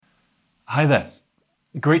Hi there.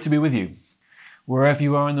 Great to be with you. Wherever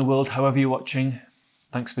you are in the world, however you're watching,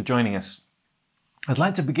 thanks for joining us. I'd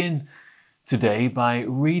like to begin today by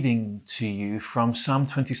reading to you from Psalm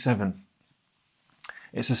 27.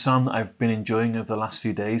 It's a psalm that I've been enjoying over the last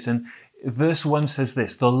few days, and verse 1 says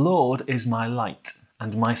this: "The Lord is my light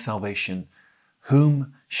and my salvation.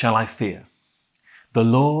 Whom shall I fear? The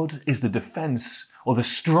Lord is the defense or the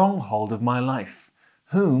stronghold of my life.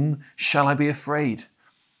 Whom shall I be afraid?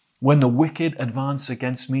 When the wicked advance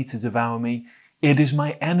against me to devour me, it is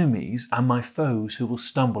my enemies and my foes who will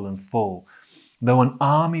stumble and fall. Though an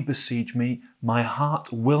army besiege me, my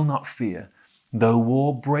heart will not fear. Though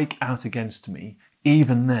war break out against me,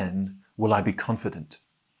 even then will I be confident."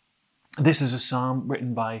 This is a psalm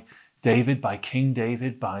written by David, by King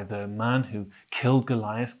David, by the man who killed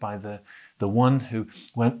Goliath, by the one who,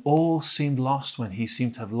 when all seemed lost, when he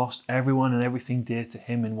seemed to have lost everyone and everything dear to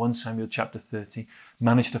him in 1 Samuel chapter 30,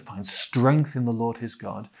 managed to find strength in the Lord his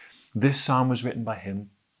God. This psalm was written by him.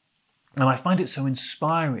 And I find it so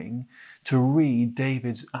inspiring to read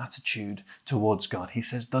David's attitude towards God. He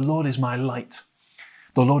says, "The Lord is my light.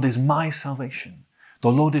 The Lord is my salvation.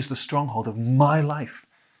 The Lord is the stronghold of my life."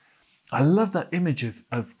 I love that image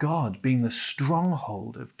of God being the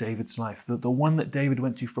stronghold of David's life, the one that David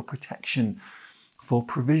went to for protection, for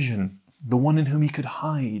provision, the one in whom he could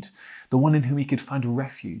hide, the one in whom he could find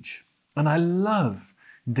refuge. And I love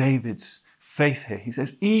David's faith here. He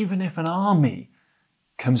says, even if an army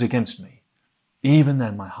comes against me, even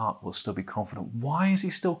then my heart will still be confident. Why is he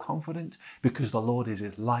still confident? Because the Lord is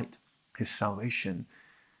his light, his salvation,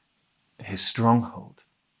 his stronghold.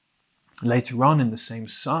 Later on in the same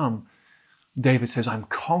psalm, David says, "I'm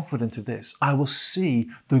confident of this. I will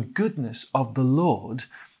see the goodness of the Lord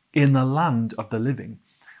in the land of the living."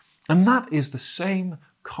 And that is the same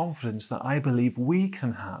confidence that I believe we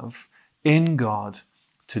can have in God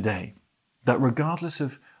today. That regardless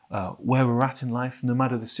of where we're at in life, no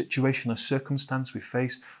matter the situation or circumstance we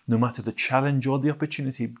face, no matter the challenge or the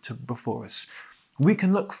opportunity before us, we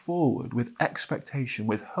can look forward with expectation,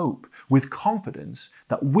 with hope, with confidence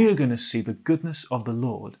that we're going to see the goodness of the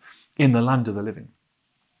Lord in the land of the living.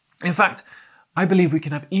 In fact, I believe we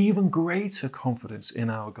can have even greater confidence in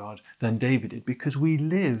our God than David did, because we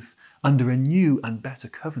live under a new and better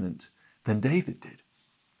covenant than David did.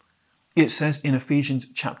 It says in Ephesians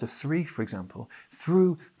chapter 3, for example,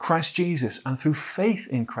 through Christ Jesus and through faith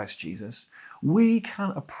in Christ Jesus, we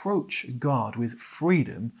can approach God with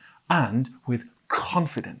freedom and with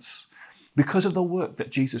confidence. Because of the work that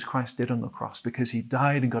Jesus Christ did on the cross, because he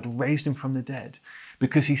died and God raised him from the dead,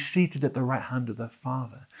 because he's seated at the right hand of the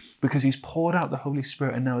Father, because he's poured out the Holy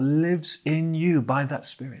Spirit and now lives in you by that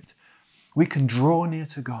Spirit, we can draw near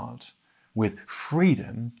to God with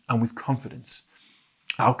freedom and with confidence.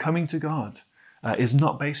 Our coming to God is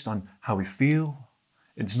not based on how we feel.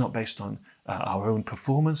 It's not based on our own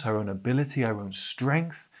performance, our own ability, our own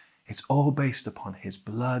strength. It's all based upon his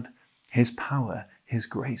blood, his power, his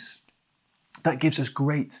grace. That gives us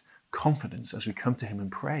great confidence as we come to him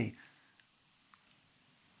and pray.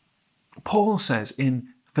 Paul says in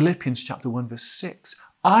Philippians chapter 1 verse 6,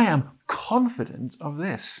 "I am confident of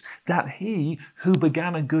this, that he who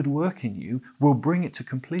began a good work in you will bring it to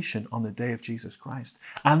completion on the day of Jesus Christ."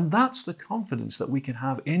 And that's the confidence that we can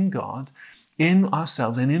have in God, in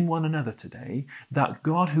ourselves and in one another today, that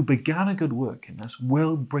God who began a good work in us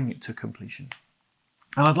will bring it to completion.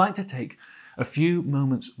 And I'd like to take a few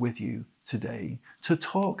moments with you today to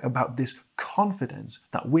talk about this confidence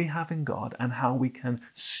that we have in God and how we can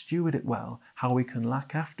steward it well, how we can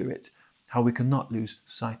look after it, how we can not lose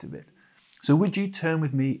sight of it. So would you turn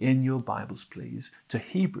with me in your Bibles, please, to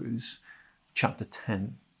Hebrews chapter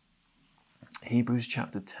 10. Hebrews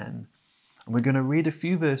chapter 10. And we're going to read a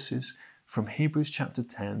few verses from Hebrews chapter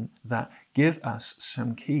 10 that give us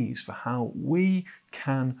some keys for how we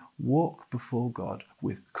can walk before God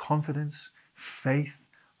with confidence, faith,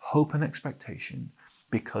 hope and expectation,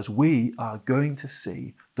 because we are going to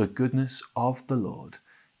see the goodness of the Lord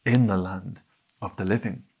in the land of the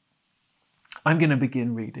living. I'm going to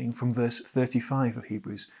begin reading from verse 35 of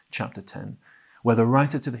Hebrews chapter 10, where the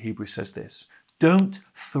writer to the Hebrews says this: "Don't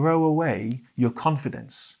throw away your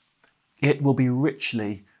confidence. It will be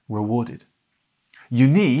richly rewarded. You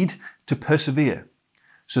need to persevere,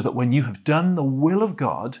 so that when you have done the will of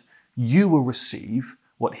God, you will receive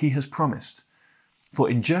what he has promised. For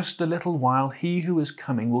in just a little while he who is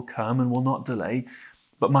coming will come and will not delay,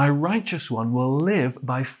 but my righteous one will live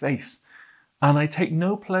by faith. And I take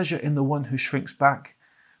no pleasure in the one who shrinks back,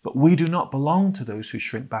 but we do not belong to those who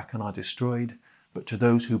shrink back and are destroyed, but to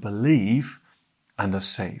those who believe and are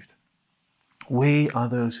saved." We are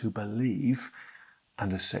those who believe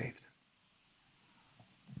and are saved.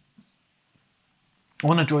 I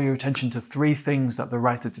want to draw your attention to three things that the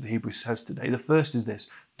writer to the Hebrews says today. The first is this: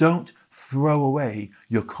 don't throw away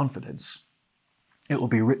your confidence. It will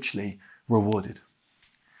be richly rewarded.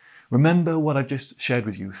 Remember what I just shared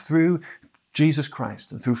with you. Through Jesus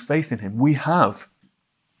Christ and through faith in him, we have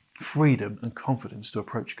freedom and confidence to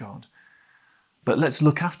approach God. But let's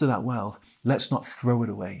look after that well. Let's not throw it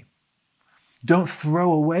away. Don't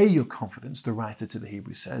throw away your confidence, the writer to the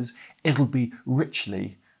Hebrews says. It'll be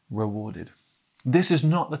richly rewarded. This is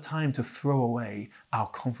not the time to throw away our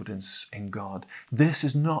confidence in God. This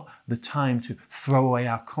is not the time to throw away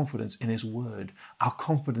our confidence in his word, our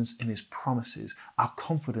confidence in his promises, our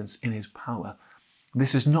confidence in his power.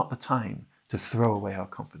 This is not the time to throw away our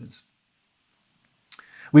confidence.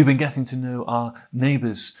 We've been getting to know our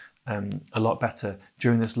neighbours a lot better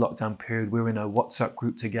during this lockdown period. We're in a WhatsApp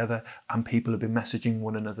group together and people have been messaging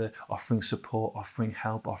one another, offering support, offering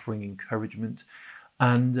help, offering encouragement.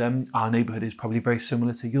 And our neighbourhood is probably very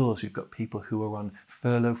similar to yours. We've got people who are on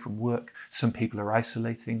furlough from work. Some people are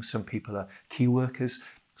isolating. Some people are key workers.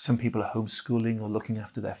 Some people are homeschooling or looking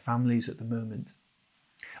after their families at the moment.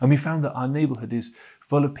 And we found that our neighbourhood is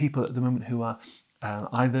full of people at the moment who are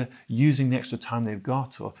either using the extra time they've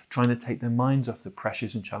got or trying to take their minds off the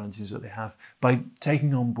pressures and challenges that they have by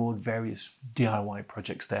taking on board various DIY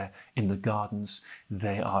projects. They're in the gardens,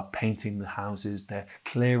 they are painting the houses, they're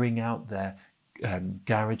clearing out their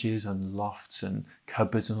garages and lofts and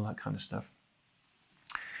cupboards and all that kind of stuff.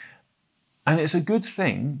 And it's a good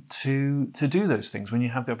thing to do those things when you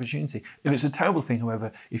have the opportunity. If it's a terrible thing,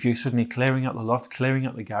 however, if you're suddenly clearing out the loft, clearing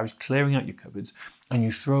out the garage, clearing out your cupboards, and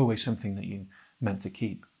you throw away something that you meant to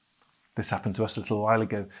keep. This happened to us a little while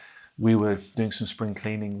ago. We were doing some spring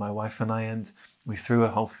cleaning, my wife and I, and we threw a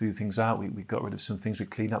whole few things out. We got rid of some things, we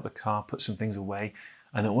cleaned out the car, put some things away.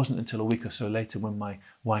 And it wasn't until a week or so later when my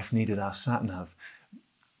wife needed our sat-nav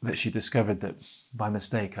that she discovered that by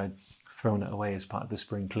mistake I'd thrown it away as part of the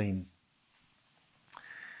spring clean.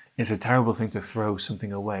 It's a terrible thing to throw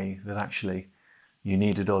something away that actually you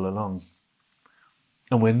needed all along.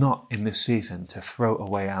 And we're not in this season to throw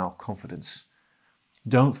away our confidence.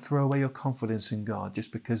 Don't throw away your confidence in God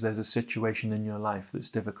just because there's a situation in your life that's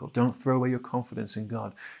difficult. Don't throw away your confidence in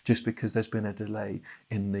God just because there's been a delay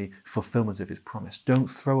in the fulfillment of his promise. Don't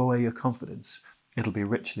throw away your confidence. It'll be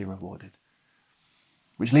richly rewarded.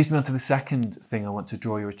 Which leads me on to the second thing I want to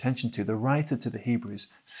draw your attention to. The writer to the Hebrews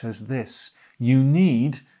says this: you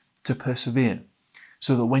need to persevere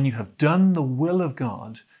so that when you have done the will of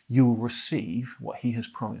God, you will receive what he has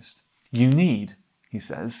promised. You need, he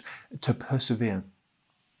says, to persevere.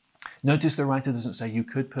 Notice the writer doesn't say you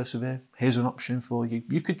could persevere. Here's an option for you.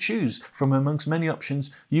 You could choose from amongst many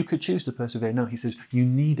options. You could choose to persevere. No, he says you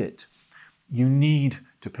need it. You need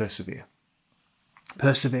to persevere.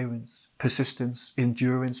 Perseverance, persistence,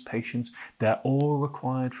 endurance, patience, they're all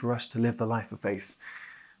required for us to live the life of faith.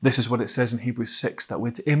 This is what it says in Hebrews 6, that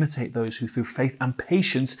we're to imitate those who through faith and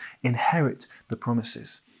patience inherit the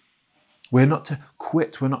promises. We're not to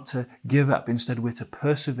quit. We're not to give up. Instead, we're to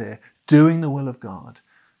persevere, doing the will of God,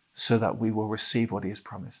 so that we will receive what he has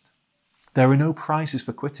promised. There are no prizes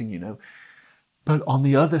for quitting, you know, but on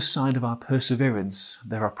the other side of our perseverance,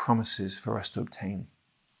 there are promises for us to obtain.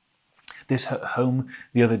 This hit home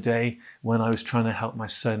the other day when I was trying to help my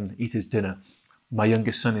son eat his dinner. My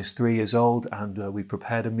youngest son is 3 years old, and we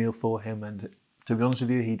prepared a meal for him, and to be honest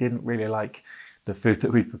with you, he didn't really like the food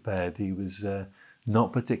that we prepared. He was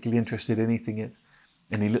not particularly interested in eating it,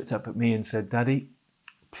 and he looked up at me and said, "Daddy,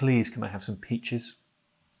 please can I have some peaches?"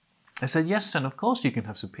 I said, "Yes, son, of course you can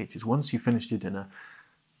have some peaches once you've finished your dinner."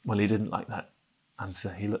 Well, he didn't like that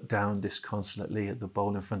answer. He looked down disconsolately at the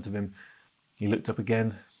bowl in front of him. He looked up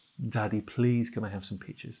again. "Daddy, please can I have some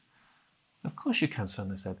peaches?" "Of course you can,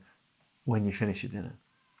 son," I said, "when you finish your dinner."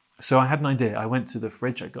 So I had an idea. I went to the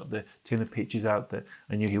fridge. I got the tin of peaches out that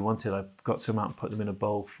I knew he wanted. I got some out and put them in a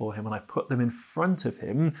bowl for him, and I put them in front of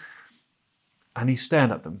him, and he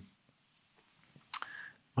stared at them.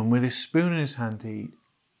 And with his spoon in his hand, he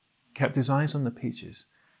kept his eyes on the peaches,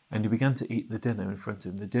 and he began to eat the dinner in front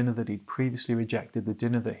of him, the dinner that he'd previously rejected, the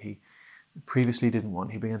dinner that he previously didn't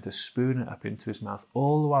want. He began to spoon it up into his mouth,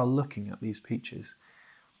 all the while looking at these peaches.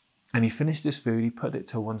 And he finished his food, he put it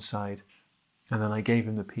to one side, and then I gave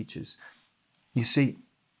him the peaches. You see,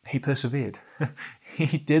 he persevered.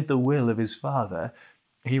 He did the will of his Father.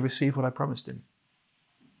 He received what I promised him.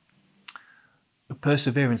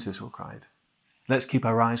 Perseverance is required. Let's keep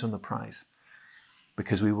our eyes on the prize,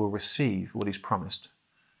 because we will receive what he's promised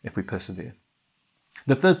if we persevere.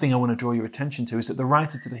 The third thing I want to draw your attention to is that the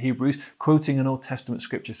writer to the Hebrews, quoting an Old Testament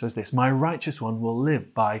scripture, says this: "My righteous one will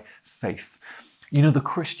live by faith." You know, the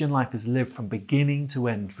Christian life is lived from beginning to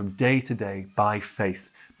end, from day to day, by faith,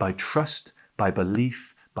 by trust, by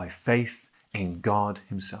belief, by faith in God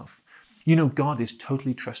himself. You know, God is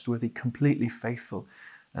totally trustworthy, completely faithful.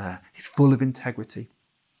 He's full of integrity.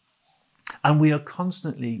 And we are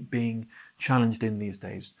constantly being challenged in these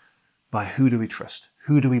days by who do we trust?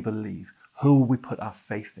 Who do we believe? Who will we put our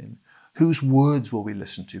faith in? Whose words will we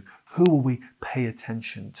listen to? Who will we pay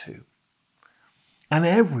attention to? And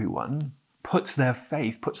everyone puts their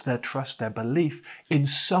faith, puts their trust, their belief in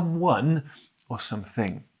someone or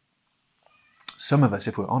something. Some of us,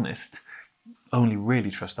 if we're honest, only really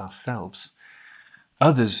trust ourselves.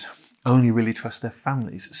 Others only really trust their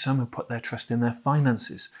families. Some have put their trust in their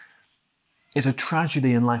finances. It's a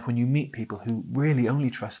tragedy in life when you meet people who really only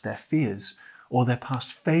trust their fears or their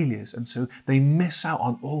past failures, and so they miss out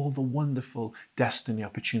on all the wonderful destiny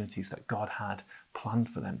opportunities that God had planned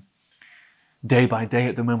for them. Day by day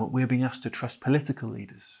at the moment, we're being asked to trust political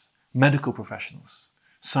leaders, medical professionals,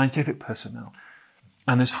 scientific personnel.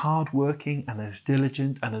 And as hard-working and as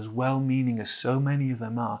diligent and as well-meaning as so many of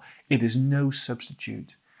them are, it is no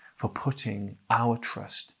substitute for putting our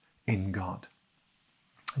trust in God.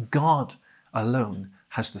 God alone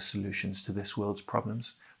has the solutions to this world's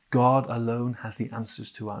problems. God alone has the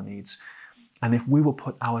answers to our needs. And if we will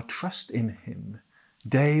put our trust in him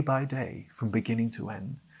day by day from beginning to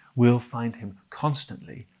end, we'll find him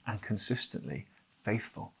constantly and consistently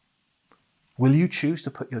faithful. Will you choose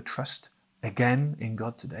to put your trust again in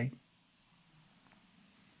God today?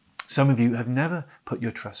 Some of you have never put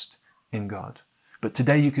your trust in God, but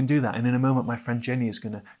today you can do that. And in a moment, my friend Jenny is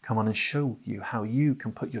going to come on and show you how you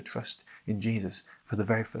can put your trust in Jesus for the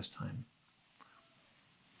very first time.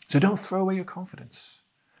 So don't throw away your confidence.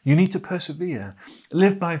 You need to persevere.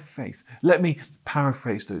 Live by faith. Let me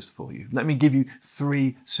paraphrase those for you. Let me give you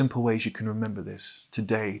 3 simple ways you can remember this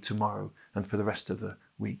today, tomorrow, and for the rest of the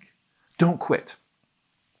week. Don't quit.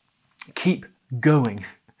 Keep going.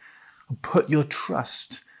 Put your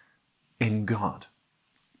trust in God.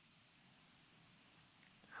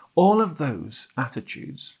 All of those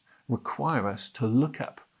attitudes require us to look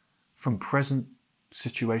up from present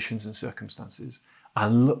situations and circumstances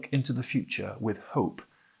and look into the future with hope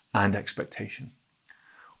and expectation.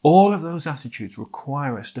 All of those attitudes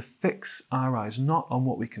require us to fix our eyes not on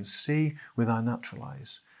what we can see with our natural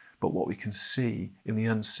eyes, but what we can see in the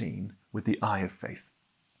unseen with the eye of faith.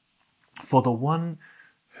 For the one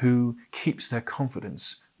who keeps their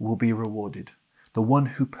confidence will be rewarded. The one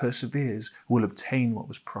who perseveres will obtain what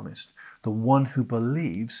was promised. The one who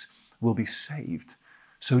believes will be saved.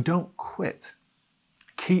 So don't quit.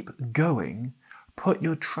 Keep going. Put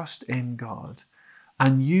your trust in God.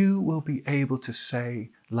 And you will be able to say,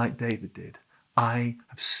 like David did, I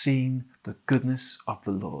have seen the goodness of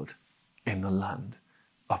the Lord in the land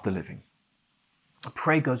of the living. I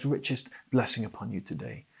pray God's richest blessing upon you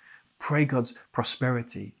today. Pray God's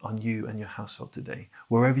prosperity on you and your household today.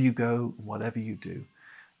 Wherever you go, whatever you do,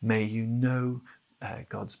 may you know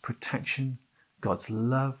God's protection, God's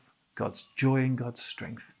love, God's joy and God's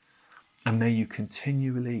strength. And may you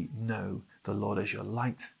continually know the Lord as your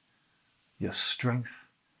light, your strength,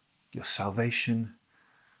 your salvation,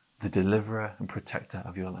 the deliverer and protector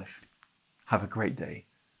of your life. Have a great day.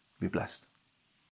 Be blessed.